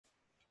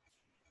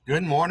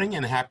Good morning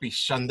and happy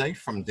Sunday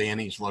from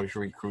Danny's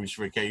Luxury Cruise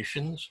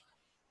Vacations.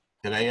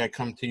 Today I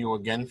come to you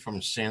again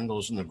from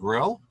Sandals and the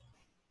Grill,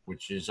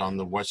 which is on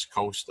the west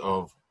coast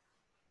of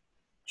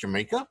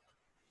Jamaica.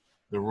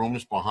 The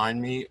rooms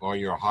behind me are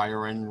your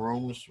higher end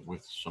rooms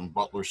with some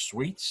butler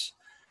suites.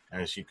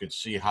 As you could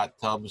see, hot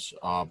tubs,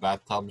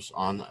 bathtubs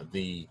on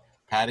the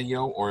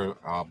patio or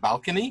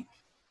balcony.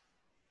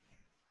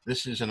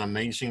 This is an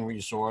amazing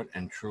resort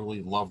and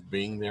truly loved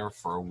being there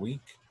for a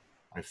week.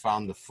 I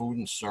found the food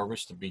and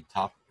service to be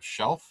top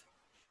shelf.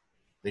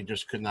 They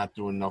just could not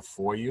do enough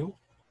for you.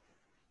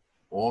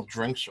 All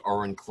drinks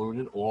are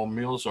included. All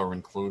meals are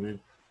included.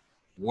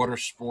 Water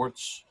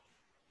sports,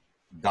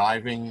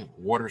 diving,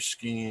 water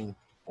skiing,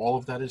 all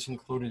of that is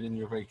included in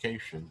your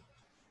vacation.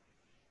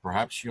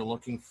 Perhaps you're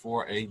looking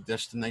for a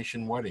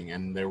destination wedding,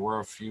 and there were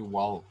a few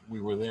while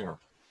we were there.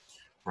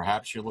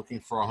 Perhaps you're looking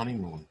for a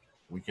honeymoon.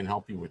 We can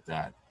help you with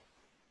that.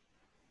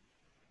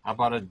 How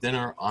about a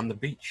dinner on the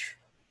beach?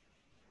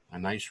 A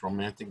nice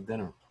romantic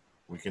dinner.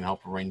 We can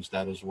help arrange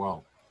that as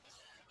well.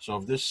 So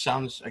if this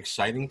sounds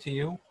exciting to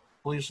you,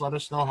 please let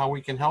us know how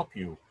we can help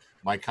you.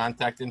 My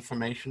contact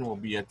information will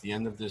be at the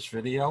end of this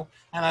video,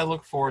 and I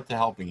look forward to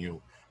helping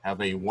you.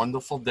 Have a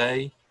wonderful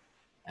day.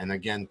 And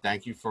again,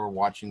 thank you for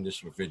watching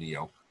this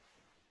video.